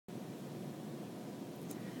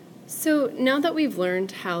So now that we've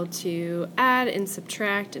learned how to add and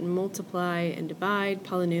subtract and multiply and divide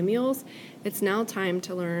polynomials, it's now time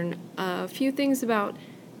to learn a few things about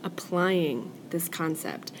applying this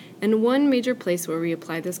concept. And one major place where we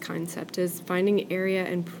apply this concept is finding area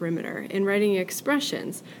and perimeter and writing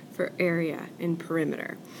expressions for area and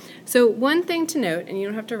perimeter. So one thing to note, and you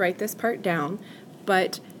don't have to write this part down,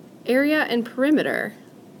 but area and perimeter,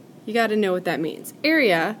 you got to know what that means.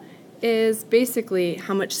 Area is basically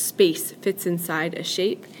how much space fits inside a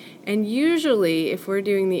shape, and usually if we're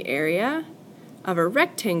doing the area of a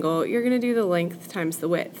rectangle, you're going to do the length times the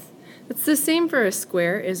width. It's the same for a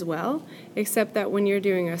square as well, except that when you're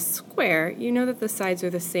doing a square, you know that the sides are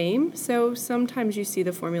the same, so sometimes you see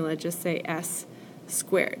the formula just say s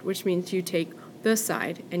squared, which means you take the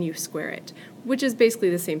side and you square it, which is basically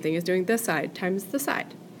the same thing as doing the side times the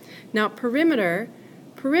side. Now perimeter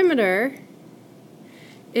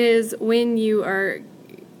is when you are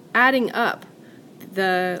adding up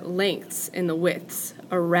the lengths and the widths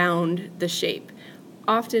around the shape.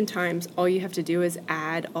 Oftentimes, all you have to do is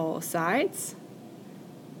add all sides,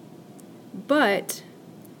 but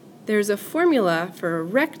there's a formula for a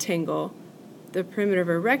rectangle. The perimeter of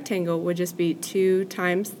a rectangle would just be 2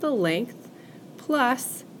 times the length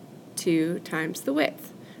plus 2 times the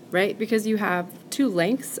width, right? Because you have two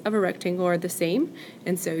lengths of a rectangle are the same,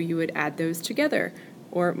 and so you would add those together,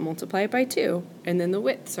 or multiply it by 2, and then the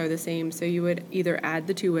widths are the same, so you would either add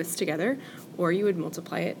the two widths together, or you would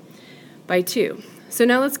multiply it by 2. So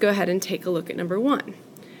now let's go ahead and take a look at number 1.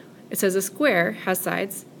 It says a square has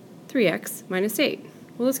sides 3x minus 8.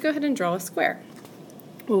 Well, let's go ahead and draw a square.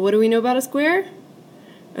 Well, what do we know about a square?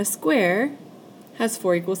 A square has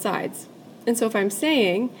 4 equal sides. And so if I'm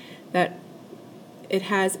saying that it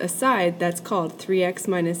has a side that's called 3x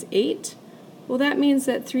minus 8, well, that means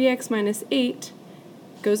that 3x minus 8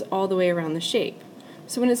 goes all the way around the shape.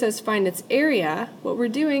 So when it says find its area, what we're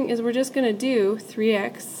doing is we're just going to do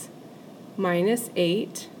 3x minus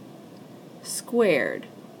 8 squared,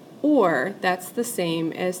 or that's the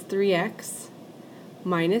same as 3x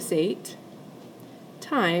minus 8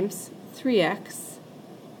 times 3x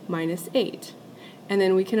minus 8. And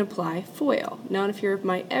then we can apply FOIL. Now if you're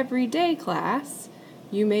my everyday class,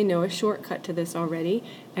 you may know a shortcut to this already.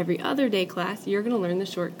 Every other day class, you're going to learn the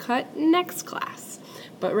shortcut next class.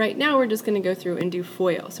 But right now we're just going to go through and do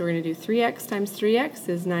FOIL. So we're going to do 3x times 3x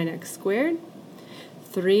is 9x squared.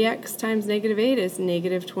 3x times negative 8 is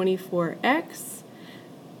negative 24x.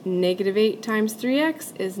 Negative 8 times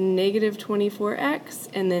 3x is negative 24x.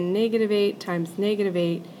 And then negative 8 times negative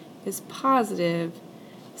 8 is positive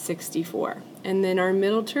 64. And then our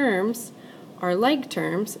middle terms are like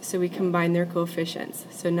terms, so we combine their coefficients.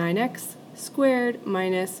 So 9x squared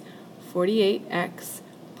minus 48x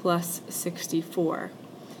plus 64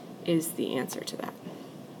 is the answer to that.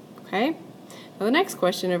 Okay? Now the next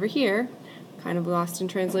question over here, kind of lost in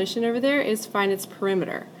translation over there, is find its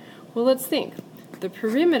perimeter. Well, let's think. The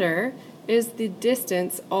perimeter is the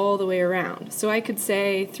distance all the way around. So I could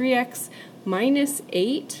say 3x minus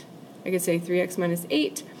 8, I could say 3x minus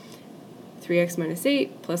 8, 3x minus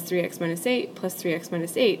 8 plus 3x minus 8 plus 3x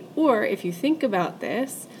minus 8. Or if you think about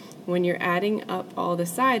this, when you're adding up all the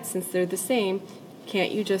sides, since they're the same,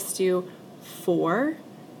 can't you just do 4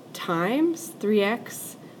 times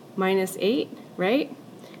 3x minus 8, right?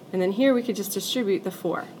 And then here we could just distribute the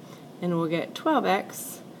 4, and we'll get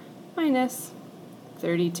 12x minus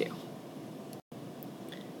 32.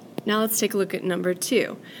 Now let's take a look at number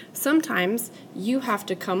 2. Sometimes you have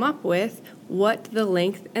to come up with what the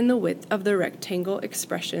length and the width of the rectangle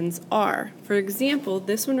expressions are. For example,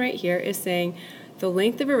 this one right here is saying the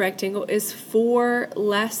length of a rectangle is 4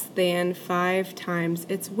 less than 5 times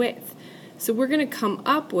its width. So we're going to come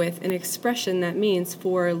up with an expression that means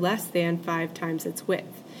 4 less than 5 times its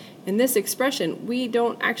width. In this expression, we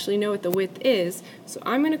don't actually know what the width is, so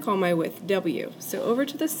I'm going to call my width W. So over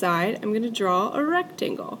to the side, I'm going to draw a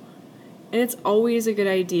rectangle. And it's always a good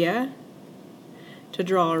idea to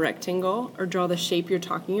draw a rectangle or draw the shape you're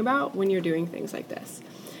talking about when you're doing things like this.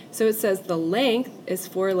 So it says the length is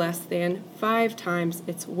 4 less than 5 times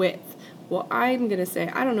its width. Well, I'm going to say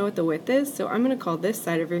I don't know what the width is, so I'm going to call this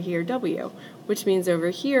side over here W, which means over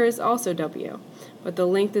here is also W. But the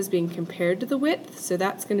length is being compared to the width, so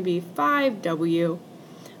that's going to be 5W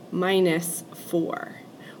minus 4.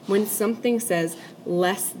 When something says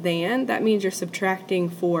less than, that means you're subtracting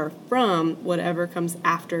 4 from whatever comes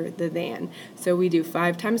after the than. So we do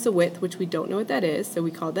 5 times the width, which we don't know what that is, so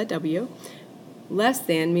we call that W. Less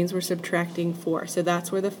than means we're subtracting 4, so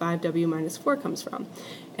that's where the 5W minus 4 comes from.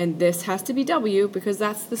 And this has to be W because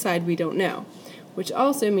that's the side we don't know. which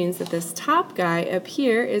also means that this top guy up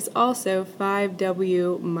here is also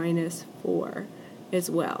 5w minus 4 as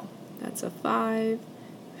well. That's a 5.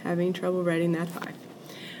 Having trouble writing that 5.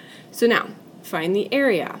 So now, find the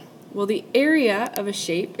area. Well, the area of a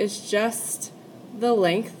shape is just the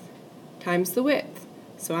length times the width.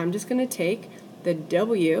 So I'm just going to take the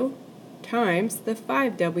w times the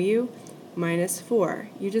 5w minus 4.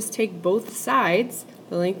 You just take both sides,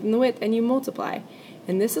 the length and the width, and you multiply.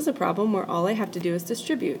 And this is a problem where all I have to do is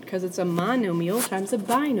distribute, because it's a monomial times a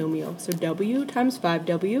binomial. So w times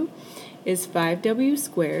 5w is 5w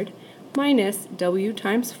squared minus w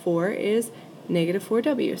times 4 is negative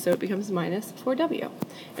 4w. So it becomes minus 4w.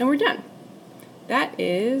 And we're done. That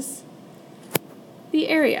is the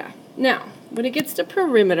area. Now, when it gets to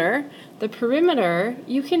perimeter, the perimeter,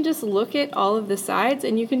 you can just look at all of the sides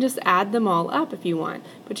and you can just add them all up if you want.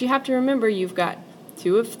 But you have to remember you've got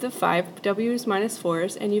 2 of the 5w's minus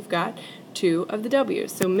 4's and you've got 2 of the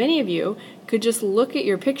w's. So many of you could just look at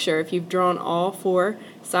your picture if you've drawn all 4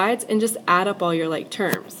 sides and just add up all your like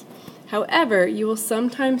terms. However, you will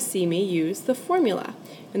sometimes see me use the formula.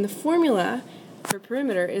 And the formula for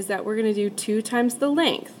perimeter is that we're going to do 2 times the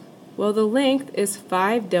length. Well, the length is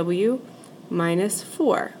 5w minus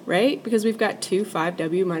 4, right? Because we've got 2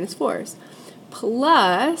 5w minus 4's.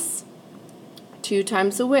 Plus 2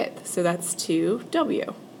 times the width, so that's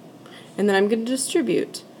 2w. And then I'm going to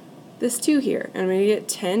distribute this 2 here, and I'm going to get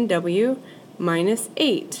 10w minus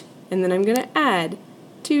 8. And then I'm going to add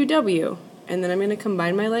 2w. And then I'm going to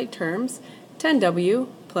combine my like terms. 10w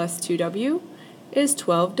plus 2w is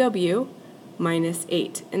 12w minus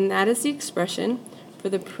 8. And that is the expression for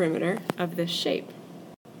the perimeter of this shape.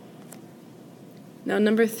 Now,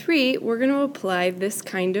 number 3, we're going to apply this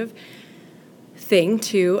kind of thing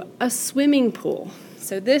to a swimming pool.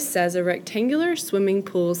 So this says a rectangular swimming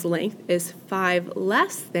pool's length is 5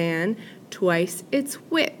 less than twice its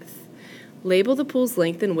width. Label the pool's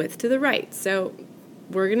length and width to the right. So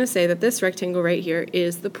we're going to say that this rectangle right here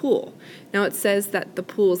is the pool. Now it says that the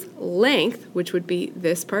pool's length, which would be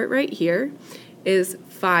this part right here, is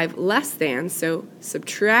 5 less than, so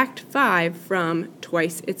subtract 5 from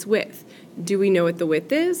twice its width. Do we know what the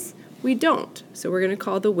width is? We don't. So we're going to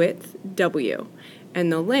call the width w.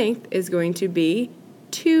 And the length is going to be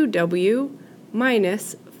 2w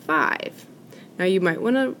minus 5. Now you might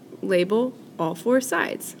want to label all 4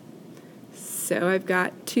 sides. So I've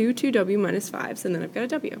got 2w minus 5s, and then I've got a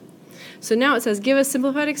w. So now it says give a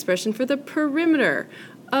simplified expression for the perimeter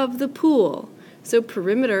of the pool. So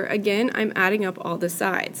perimeter, again, I'm adding up all the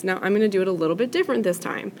sides. Now I'm going to do it a little bit different this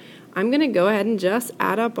time. I'm going to go ahead and just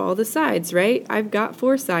add up all the sides, right? I've got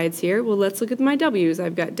 4 sides here. Well, let's look at my w's.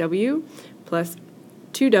 I've got w plus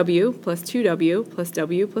 2w plus 2w plus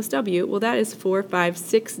w plus w. Well, that is 4, 5,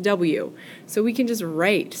 6w. So we can just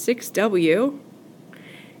write 6w,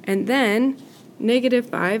 and then negative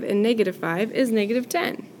 5 and negative 5 is negative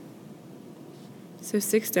 10. So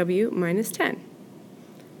 6w minus 10.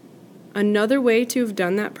 Another way to have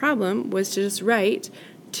done that problem was to just write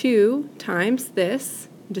 2 times this,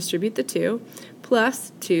 distribute the 2,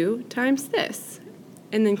 plus 2 times this,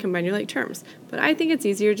 and then combine your like terms. But I think it's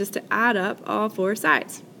easier just to add up all 4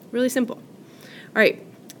 sides. Really simple. All right,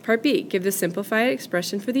 part B, give the simplified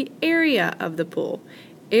expression for the area of the pool.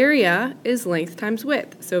 Area is length times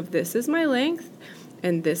width. So if this is my length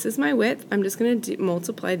and this is my width, I'm just going to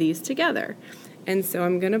multiply these together. And so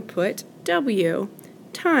I'm going to put w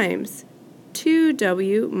times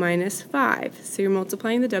 2w minus 5. So you're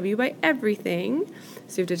multiplying the w by everything.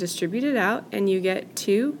 So you have to distribute it out, and you get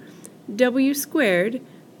 2w squared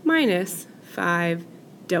minus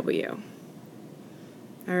 5w.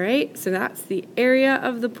 All right, so that's the area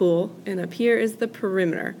of the pool, and up here is the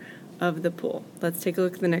perimeter of the pool. Let's take a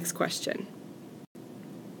look at the next question.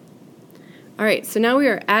 All right, so now we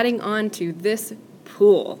are adding on to this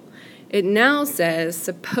pool. It now says,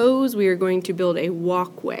 suppose we are going to build a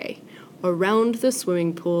walkway around the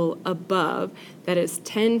swimming pool above that is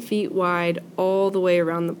 10 feet wide all the way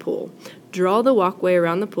around the pool. Draw the walkway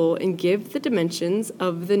around the pool and give the dimensions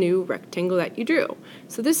of the new rectangle that you drew.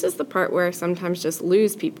 So this is the part where I sometimes just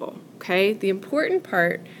lose people, okay? The important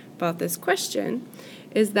part about this question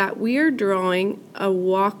is that we are drawing a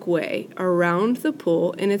walkway around the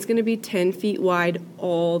pool, and it's going to be 10 feet wide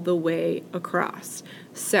all the way across.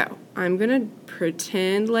 So I'm going to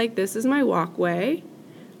pretend like this is my walkway,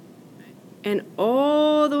 and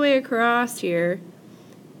all the way across here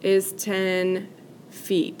is 10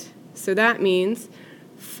 feet. So that means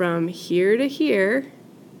from here to here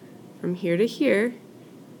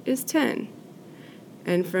is 10.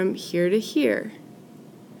 And from here to here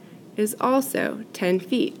is also 10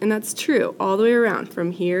 feet. And that's true all the way around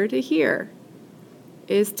from here to here.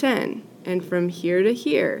 is 10. And from here to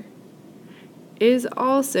here is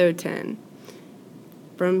also 10.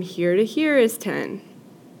 From here to here is 10.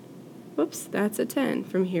 Whoops, that's a 10.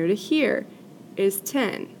 From here to here is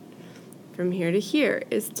 10. From here to here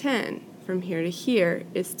is 10. From here to here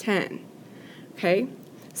is 10. Okay?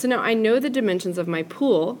 So now I know the dimensions of my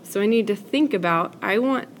pool, so I need to think about, I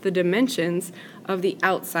want the dimensions of the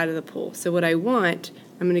outside of the pool. So what I want,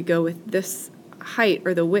 I'm going to go with this height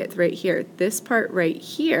or the width right here. This part right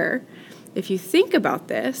here, if you think about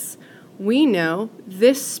this, we know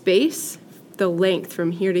this space, the length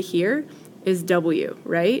from here to here, is W,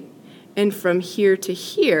 right? And from here to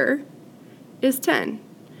here is 10.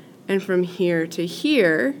 And from here to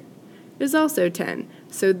here is also 10.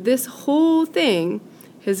 So this whole thing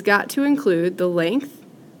has got to include the length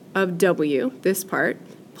of W, this part,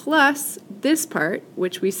 plus this part,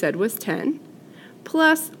 which we said was 10,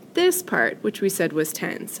 plus this part, which we said was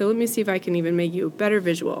 10. So let me see if I can even make you a better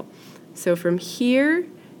visual. So from here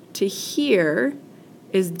to here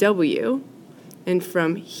is W, and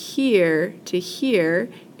from here to here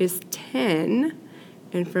is 10,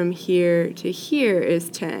 and from here to here is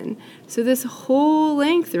 10. So this whole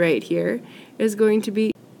length right here is going to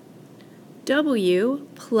be W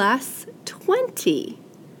plus 20,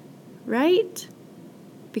 right?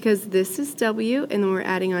 Because this is W, and then we're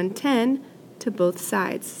adding on 10 to both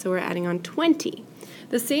sides, so we're adding on 20.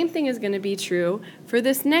 The same thing is going to be true for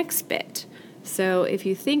this next bit. So if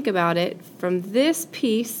you think about it, from this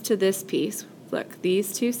piece to this piece, look,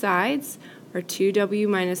 these two sides are 2W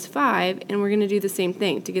minus 5, and we're going to do the same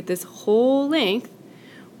thing. To get this whole length,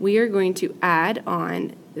 we are going to add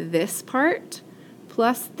on this part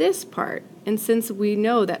plus this part. And since we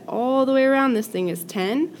know that all the way around this thing is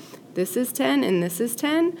 10, this is 10 and this is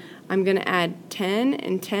 10, I'm going to add 10,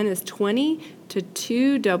 and 10 is 20, to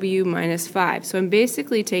 2W minus 5. So I'm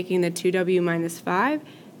basically taking the 2W minus 5,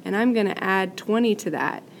 and I'm going to add 20 to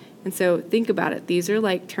that. And so think about it. These are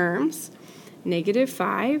like terms. Negative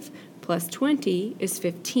 5 plus 20 is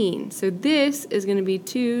 15. So this is going to be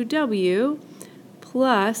 2W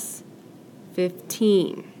plus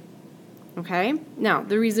 15. Okay? Now,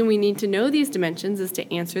 the reason we need to know these dimensions is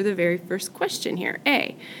to answer the very first question here.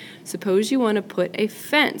 A, suppose you want to put a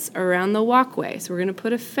fence around the walkway. So we're going to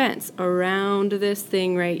put a fence around this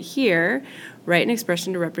thing right here. Write an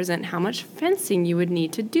expression to represent how much fencing you would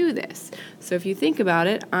need to do this. So if you think about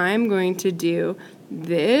it, I'm going to do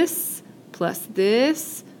this plus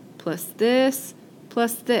this plus this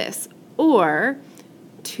plus this, or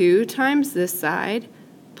 2 times this side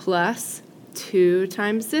plus 2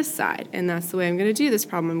 times this side. And that's the way I'm going to do this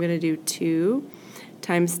problem. I'm going to do 2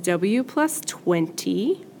 times W plus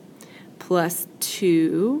 20 plus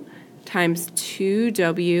 2 times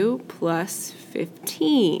 2W plus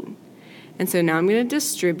 15. And so now I'm going to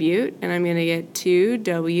distribute, and I'm going to get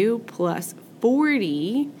 2W plus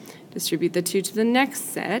 40, distribute the 2 to the next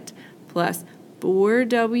set, plus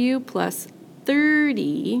 4W plus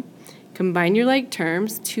 30. Combine your like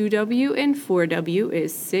terms. 2W and 4W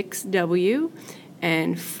is 6W,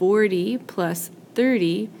 and 40 plus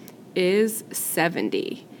 30 is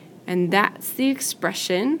 70. And that's the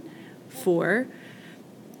expression for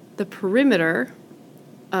the perimeter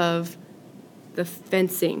of the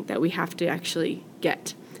fencing that we have to actually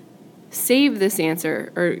get. Save this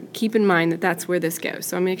answer, or keep in mind that that's where this goes.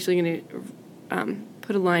 So I'm actually going to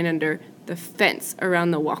put a line under the fence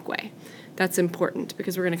around the walkway. That's important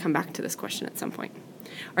because we're going to come back to this question at some point.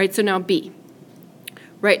 All right, so now B.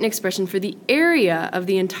 Write an expression for the area of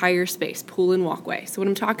the entire space, pool and walkway. So what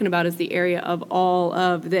I'm talking about is the area of all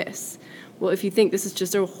of this. Well, if you think this is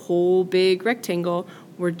just a whole big rectangle,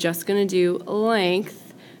 we're just going to do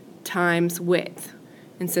length times width.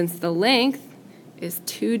 And since the length is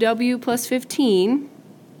 2W plus 15,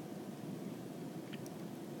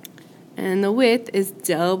 and the width is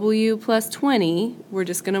W plus 20, we're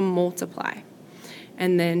just going to multiply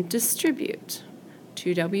and then distribute.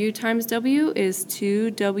 2W times W is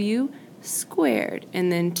 2W squared,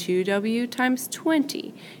 and then 2W times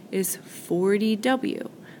 20 is 40W.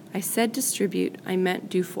 I said distribute, I meant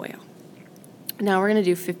do FOIL. Now we're going to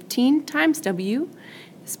do 15 times W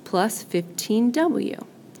is plus 15W,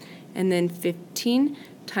 and then 15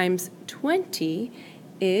 times 20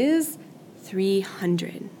 is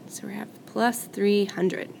 300. So we have plus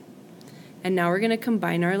 300. And now we're going to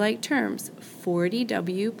combine our like terms.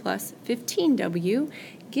 40W plus 15W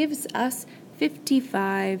gives us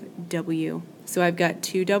 55W. So I've got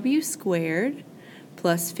 2W squared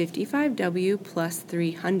plus 55W plus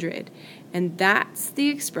 300. And that's the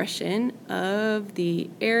expression of the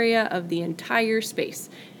area of the entire space,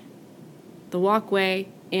 the walkway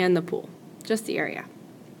and the pool, just the area.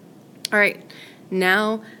 All right,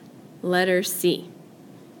 Now, letter C.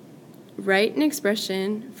 Write an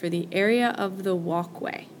expression for the area of the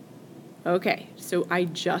walkway. Okay, so I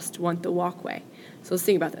just want the walkway. So let's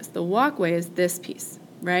think about this. The walkway is this piece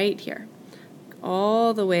right here,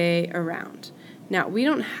 all the way around. Now, we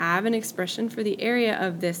don't have an expression for the area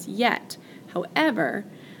of this yet. However,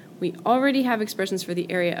 we already have expressions for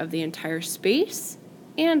the area of the entire space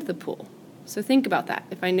and the pool. So think about that.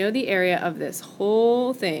 If I know the area of this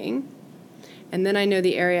whole thing, and then I know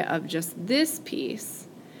the area of just this piece,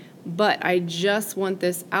 but I just want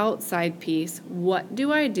this outside piece, what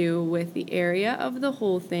do I do with the area of the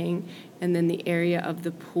whole thing and then the area of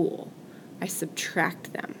the pool? I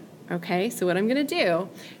subtract them. Okay, so what I'm going to do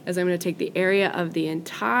is I'm going to take the area of the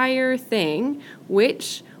entire thing,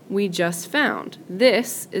 which we just found.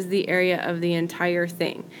 This is the area of the entire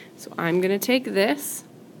thing. So I'm going to take this,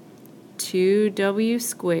 2w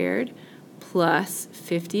squared plus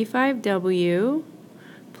 55w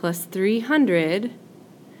plus 300,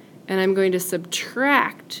 and I'm going to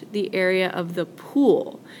subtract the area of the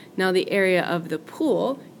pool. Now the area of the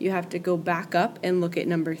pool, you have to go back up and look at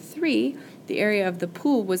number 3. The area of the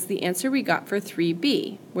pool was the answer we got for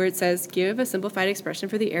 3b, where it says give a simplified expression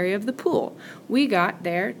for the area of the pool. We got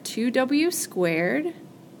there 2w squared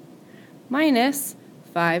minus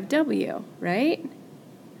 5w, right?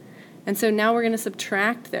 And so now we're going to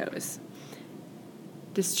subtract those.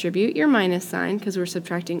 Distribute your minus sign because we're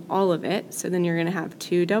subtracting all of it. So then you're going to have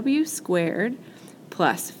 2w squared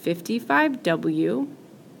plus 55w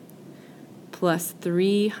plus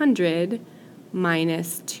 300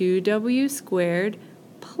 minus 2w squared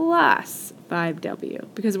plus 5w,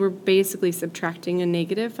 because we're basically subtracting a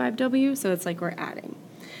negative 5w, so it's like we're adding.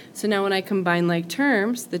 So now when I combine like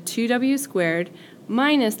terms, the 2w squared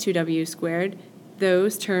minus 2w squared,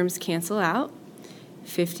 those terms cancel out.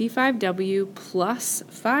 55w plus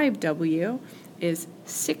 5w is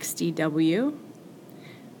 60w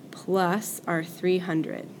plus our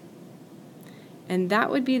 300. And that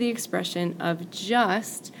would be the expression of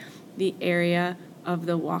just the area of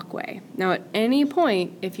the walkway. Now at any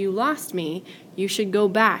point, if you lost me, you should go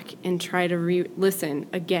back and try to listen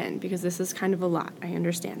again, because this is kind of a lot. I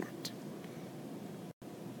understand that.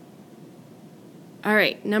 All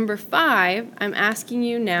right, number 5, I'm asking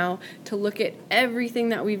you now to look at everything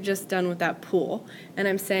that we've just done with that pool. And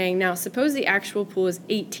I'm saying, now suppose the actual pool is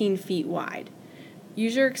 18 feet wide.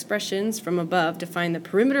 Use your expressions from above to find the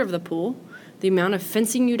perimeter of the pool, the amount of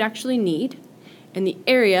fencing you'd actually need, and the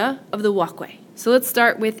area of the walkway. So let's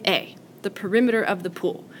start with A, the perimeter of the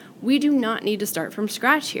pool. We do not need to start from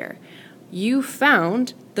scratch here. You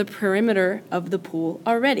found the perimeter of the pool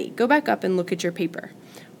already. Go back up and look at your paper.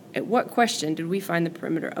 At what question did we find the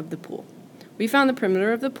perimeter of the pool? We found the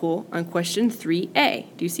perimeter of the pool on question 3A.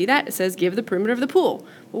 Do you see that? It says give the perimeter of the pool.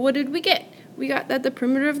 Well, what did we get? We got that the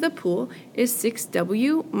perimeter of the pool is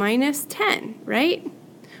 6w minus 10, right?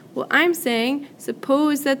 Well, I'm saying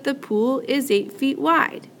suppose that the pool is 8 feet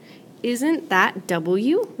wide. Isn't that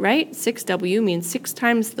w, right? 6w means 6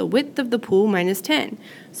 times the width of the pool minus 10.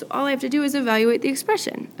 So all I have to do is evaluate the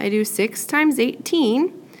expression. I do 6 times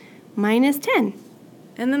 18 minus 10.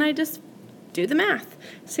 And then I just do the math.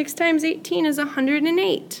 6 times 18 is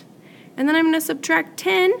 108. And then I'm going to subtract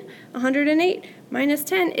 10. 108 minus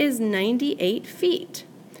 10 is 98 feet.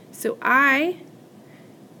 So I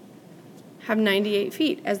have 98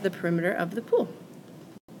 feet as the perimeter of the pool.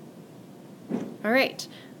 All right,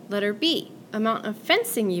 letter B, amount of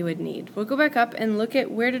fencing you would need. We'll go back up and look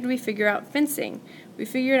at where did we figure out fencing. We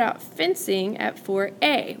figured out fencing at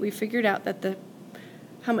 4A. We figured out that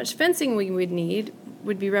how much fencing we would need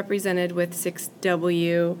would be represented with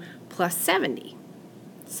 6w plus 70.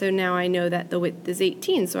 So now I know that the width is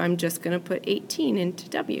 18, so I'm just going to put 18 into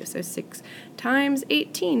w. So 6 times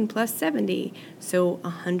 18 plus 70, so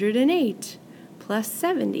 108 plus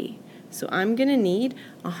 70. So I'm going to need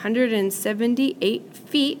 178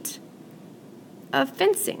 feet of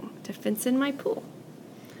fencing to fence in my pool.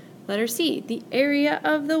 Letter C, the area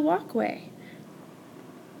of the walkway.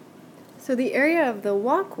 So the area of the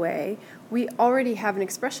walkway, we already have an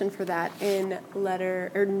expression for that in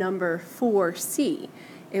number 4C.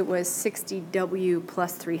 It was 60w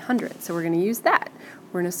plus 300, so we're going to use that.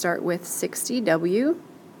 We're going to start with 60w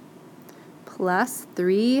plus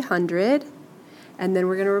 300, and then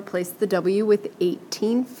we're going to replace the w with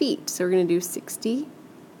 18 feet. So we're going to do 60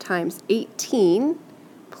 times 18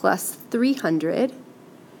 plus 300,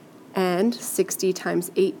 and 60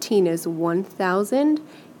 times 18 is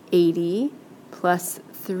 1,080 plus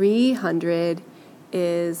 300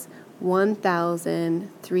 is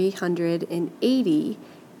 1,380,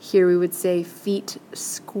 Here we would say feet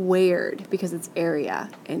squared because it's area,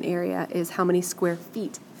 and area is how many square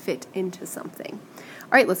feet fit into something. All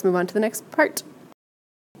right, let's move on to the next part.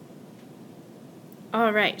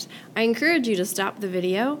 All right, I encourage you to stop the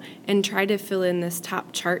video and try to fill in this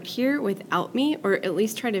top chart here without me, or at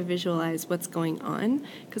least try to visualize what's going on,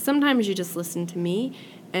 because sometimes you just listen to me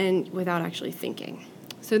and without actually thinking.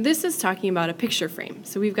 So this is talking about a picture frame.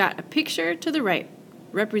 So we've got a picture to the right,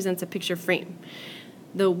 represents a picture frame.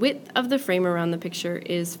 The width of the frame around the picture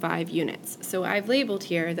is 5 units. So I've labeled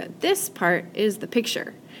here that this part is the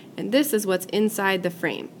picture, and this is what's inside the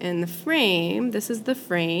frame. And the frame, this is the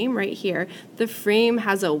frame right here, the frame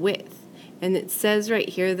has a width, and it says right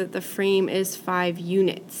here that the frame is 5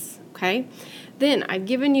 units, okay? Then I've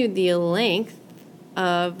given you the length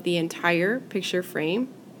of the entire picture frame.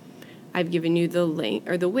 I've given you the length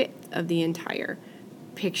or the width of the entire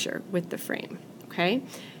picture with the frame, okay?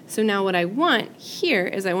 So now what I want here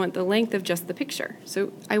is I want the length of just the picture.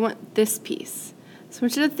 So I want this piece. So I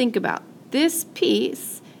want you to think about this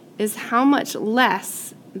piece is how much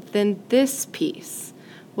less than this piece.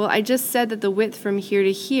 Well, I just said that the width from here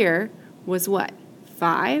to here was what?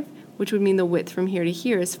 5, which would mean the width from here to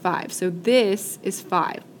here is 5. So this is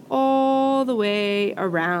 5. All the way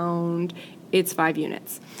around, it's 5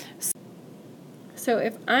 units. So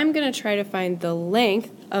if I'm going to try to find the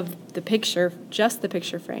length of the picture, just the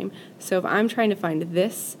picture frame, so if I'm trying to find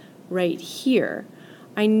this right here,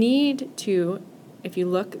 I need to, if you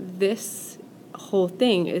look, this whole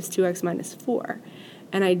thing is 2x minus 4,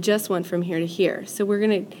 and I just went from here to here. So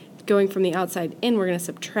we're going from the outside in, we're going to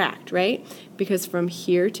subtract, right? Because from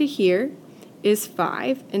here to here is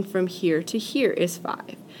 5, and from here to here is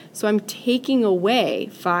 5. So I'm taking away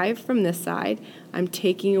 5 from this side, I'm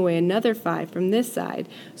taking away another 5 from this side,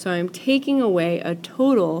 so I'm taking away a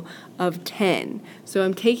total of 10. So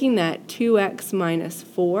I'm taking that 2x minus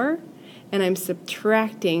 4, and I'm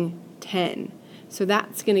subtracting 10. So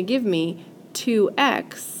that's going to give me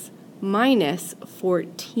 2x minus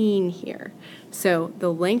 14 here. So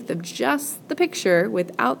the length of just the picture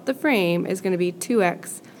without the frame is going to be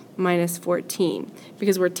 2x minus 14,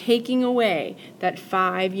 because we're taking away that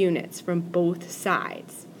 5 units from both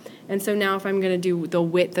sides. And so now if I'm going to do the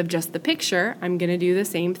width of just the picture, I'm going to do the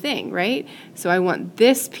same thing, right? So I want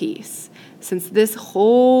this piece. Since this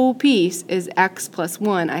whole piece is x plus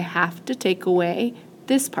 1, I have to take away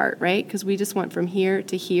this part, right? Because we just went from here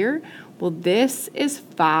to here. Well, this is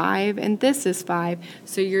 5 and this is 5.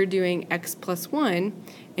 So you're doing x plus 1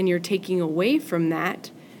 and you're taking away from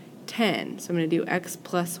that 10. So I'm going to do x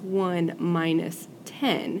plus 1 minus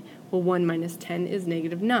 10. Well, 1 minus 10 is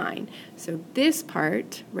negative 9. So this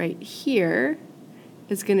part right here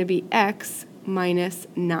is going to be x minus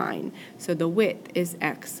 9. So the width is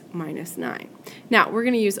x minus 9. Now, we're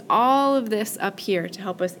going to use all of this up here to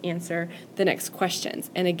help us answer the next questions.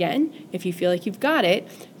 And again, if you feel like you've got it,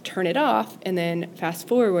 turn it off and then fast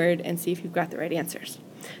forward and see if you've got the right answers.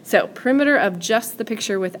 So, perimeter of just the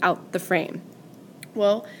picture without the frame.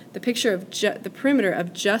 Well, the perimeter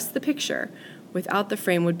of just the picture without the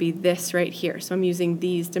frame would be this right here. So I'm using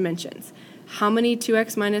these dimensions. How many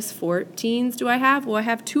 2x minus 14s do I have? Well, I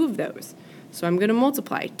have 2 of those. So I'm going to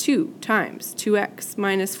multiply 2 times 2x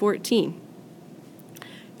minus 14.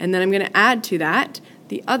 And then I'm going to add to that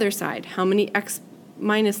the other side. How many x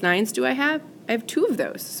minus 9s do I have? I have 2 of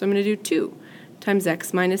those. So I'm going to do 2 times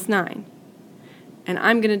x minus 9. And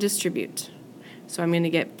I'm going to distribute. So I'm going to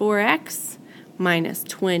get 4x minus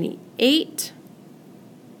 28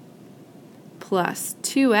 plus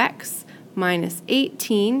 2x minus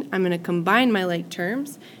 18. I'm going to combine my like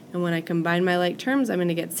terms, and when I combine my like terms, I'm going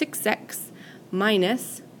to get 6x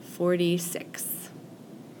minus 46.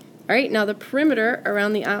 All right, now the perimeter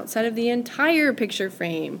around the outside of the entire picture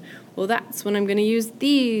frame. Well, that's when I'm going to use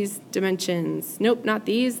these dimensions. Nope, not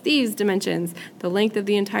these dimensions. The length of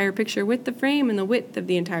the entire picture with the frame and the width of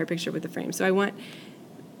the entire picture with the frame. So I want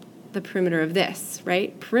the perimeter of this,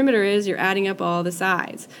 right? Perimeter is you're adding up all the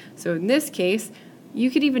sides. So in this case, you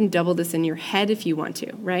could even double this in your head if you want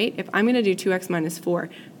to, right? If I'm going to do 2x minus 4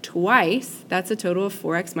 twice, that's a total of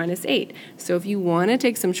 4x minus 8. So if you want to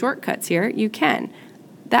take some shortcuts here, you can.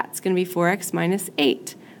 That's going to be 4x minus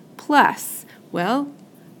 8 plus, well,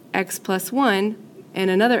 x plus 1 and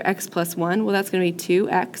another x plus 1. Well, that's going to be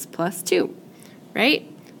 2x plus 2, right?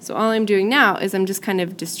 So all I'm doing now is I'm just kind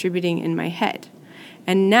of distributing in my head.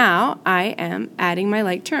 And now I am adding my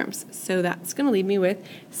like terms. So that's going to leave me with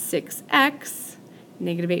 6x.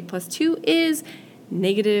 Negative 8 plus 2 is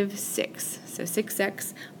negative 6. So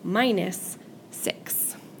 6x minus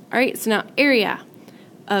 6. All right, so now area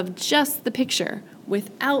of just the picture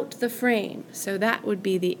without the frame. So that would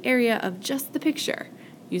be the area of just the picture.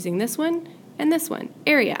 using this one and this one,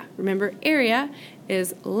 area. Remember, area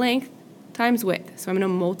is length times width. So I'm going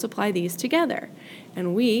to multiply these together.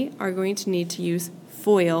 And we are going to need to use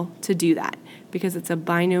FOIL to do that because it's a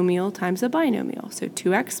binomial times a binomial. So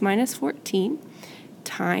 2x minus 14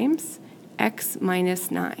 times x minus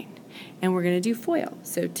 9. And we're going to do FOIL.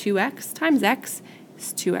 So 2x times x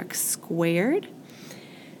is 2x squared.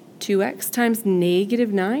 2x times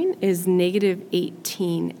negative 9 is negative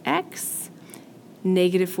 18x.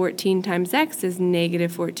 Negative 14 times x is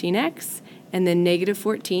negative 14x. And then negative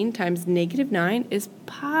 14 times negative 9 is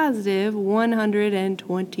positive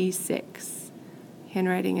 126.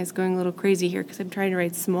 Handwriting is going a little crazy here because I'm trying to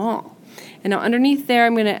write small. And now underneath there,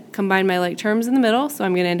 I'm going to combine my like terms in the middle. So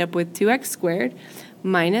I'm going to end up with 2x squared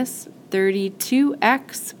minus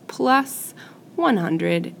 32x plus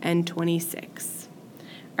 126.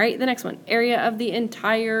 All right, the next one, area of the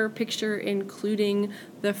entire picture including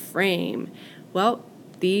the frame. Well,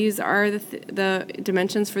 these are the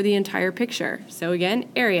dimensions for the entire picture. So again,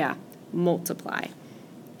 area, multiply.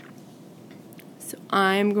 So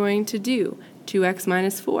I'm going to do 2x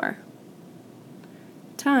minus 4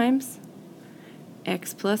 times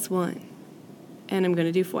x plus 1. And I'm going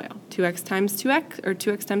to do FOIL. 2x times 2x, or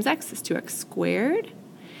 2x times x is 2x squared.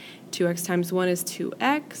 2x times 1 is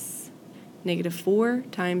 2x. Negative 4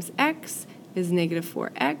 times x is negative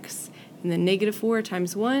 4x. And then negative 4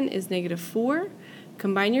 times 1 is negative 4.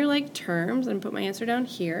 Combine your like terms and put my answer down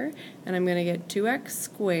here. And I'm going to get 2x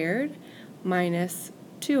squared minus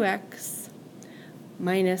 2x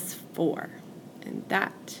minus 4. And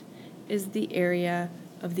that is the area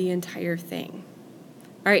of the entire thing.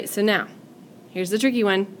 All right, so now, here's the tricky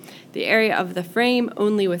one. The area of the frame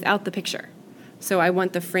only without the picture. So I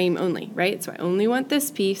want the frame only, right? So I only want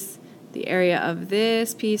this piece, the area of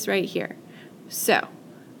this piece right here. So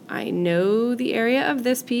I know the area of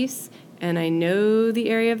this piece, and I know the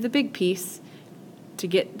area of the big piece. To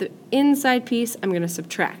get the inside piece, I'm going to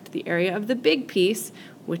subtract the area of the big piece,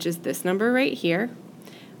 which is this number right here,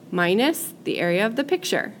 minus the area of the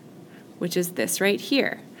picture, which is this right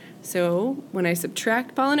here. So when I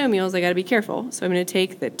subtract polynomials, I got to be careful. So I'm going to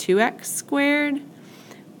take the 2x squared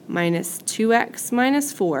minus 2x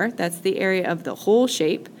minus 4, that's the area of the whole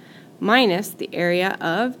shape, minus the area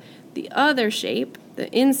of the other shape,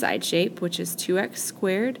 the inside shape, which is 2x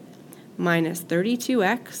squared minus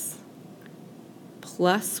 32x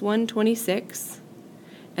plus 126.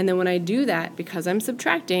 And then when I do that, because I'm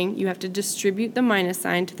subtracting, you have to distribute the minus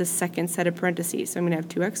sign to the second set of parentheses. So I'm going to have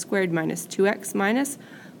 2x squared minus 2x minus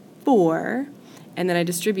 4, and then I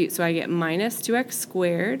distribute. So I get minus 2x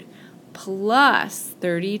squared plus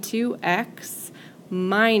 32x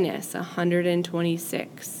minus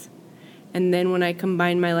 126. And then when I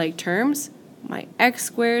combine my like terms, my x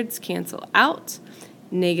squareds cancel out.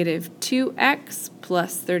 Negative 2x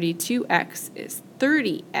plus 32x is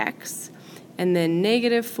 30x. And then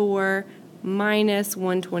negative 4 minus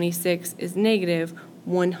 126 is negative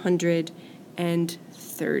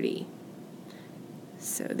 130.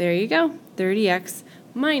 So there you go, 30x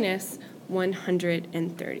minus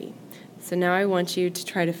 130. So now I want you to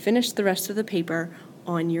try to finish the rest of the paper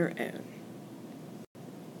on your own.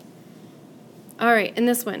 All right, in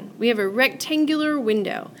this one, we have a rectangular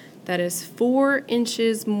window that is 4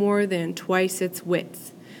 inches more than twice its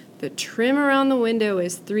width. The trim around the window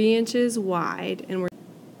is 3 inches wide, and we're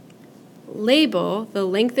label the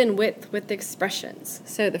length and width with expressions.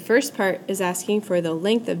 So the first part is asking for the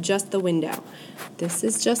length of just the window. This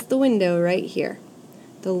is just the window right here.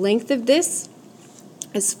 The length of this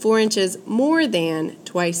is 4 inches more than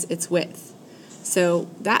twice its width. So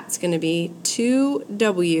that's going to be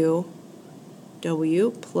 2w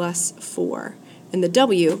plus 4. And the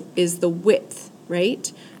w is the width,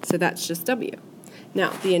 right? So that's just w.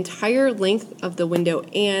 Now, the entire length of the window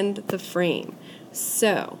and the frame.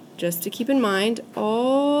 So, just to keep in mind,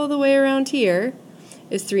 all the way around here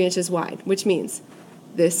is 3 inches wide, which means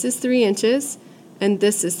this is 3 inches and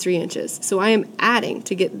this is 3 inches. So I am adding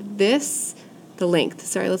to get this, the length.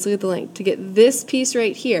 Sorry, let's look at the length. To get this piece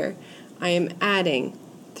right here, I am adding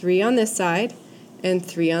 3 on this side and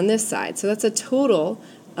 3 on this side. So that's a total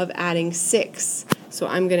of adding 6. So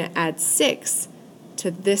I'm going to add 6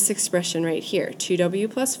 to this expression right here.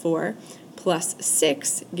 2w plus 4 plus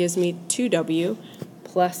 6 gives me 2w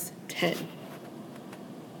plus 10.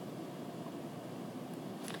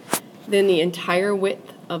 Then the entire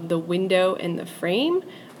width of the window and the frame,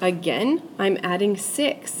 again, I'm adding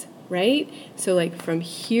 6, right? So like from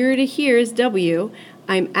here to here is w.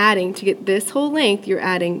 I'm adding, to get this whole length, you're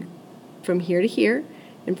adding from here to here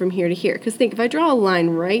and from here to here. Because think, if I draw a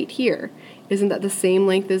line right here, isn't that the same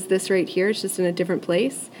length as this right here? It's just in a different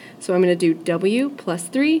place. So I'm going to do W plus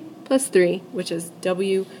 3, which is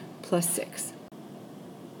W plus 6.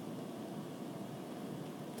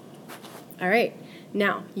 All right,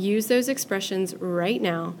 now use those expressions right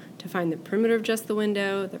now to find the perimeter of just the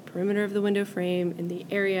window, the perimeter of the window frame, and the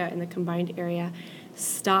area and the combined area.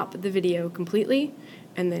 Stop the video completely,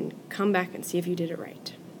 and then come back and see if you did it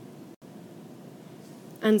right.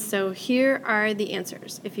 And so here are the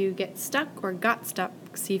answers. If you get stuck or got stuck,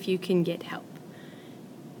 see if you can get help.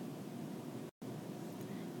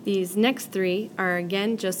 These next 3 are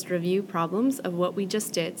again just review problems of what we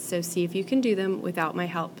just did, so see if you can do them without my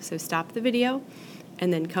help. So stop the video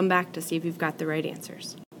and then come back to see if you've got the right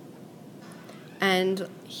answers. And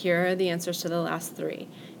here are the answers to the last 3.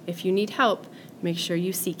 If you need help, make sure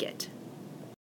you seek it.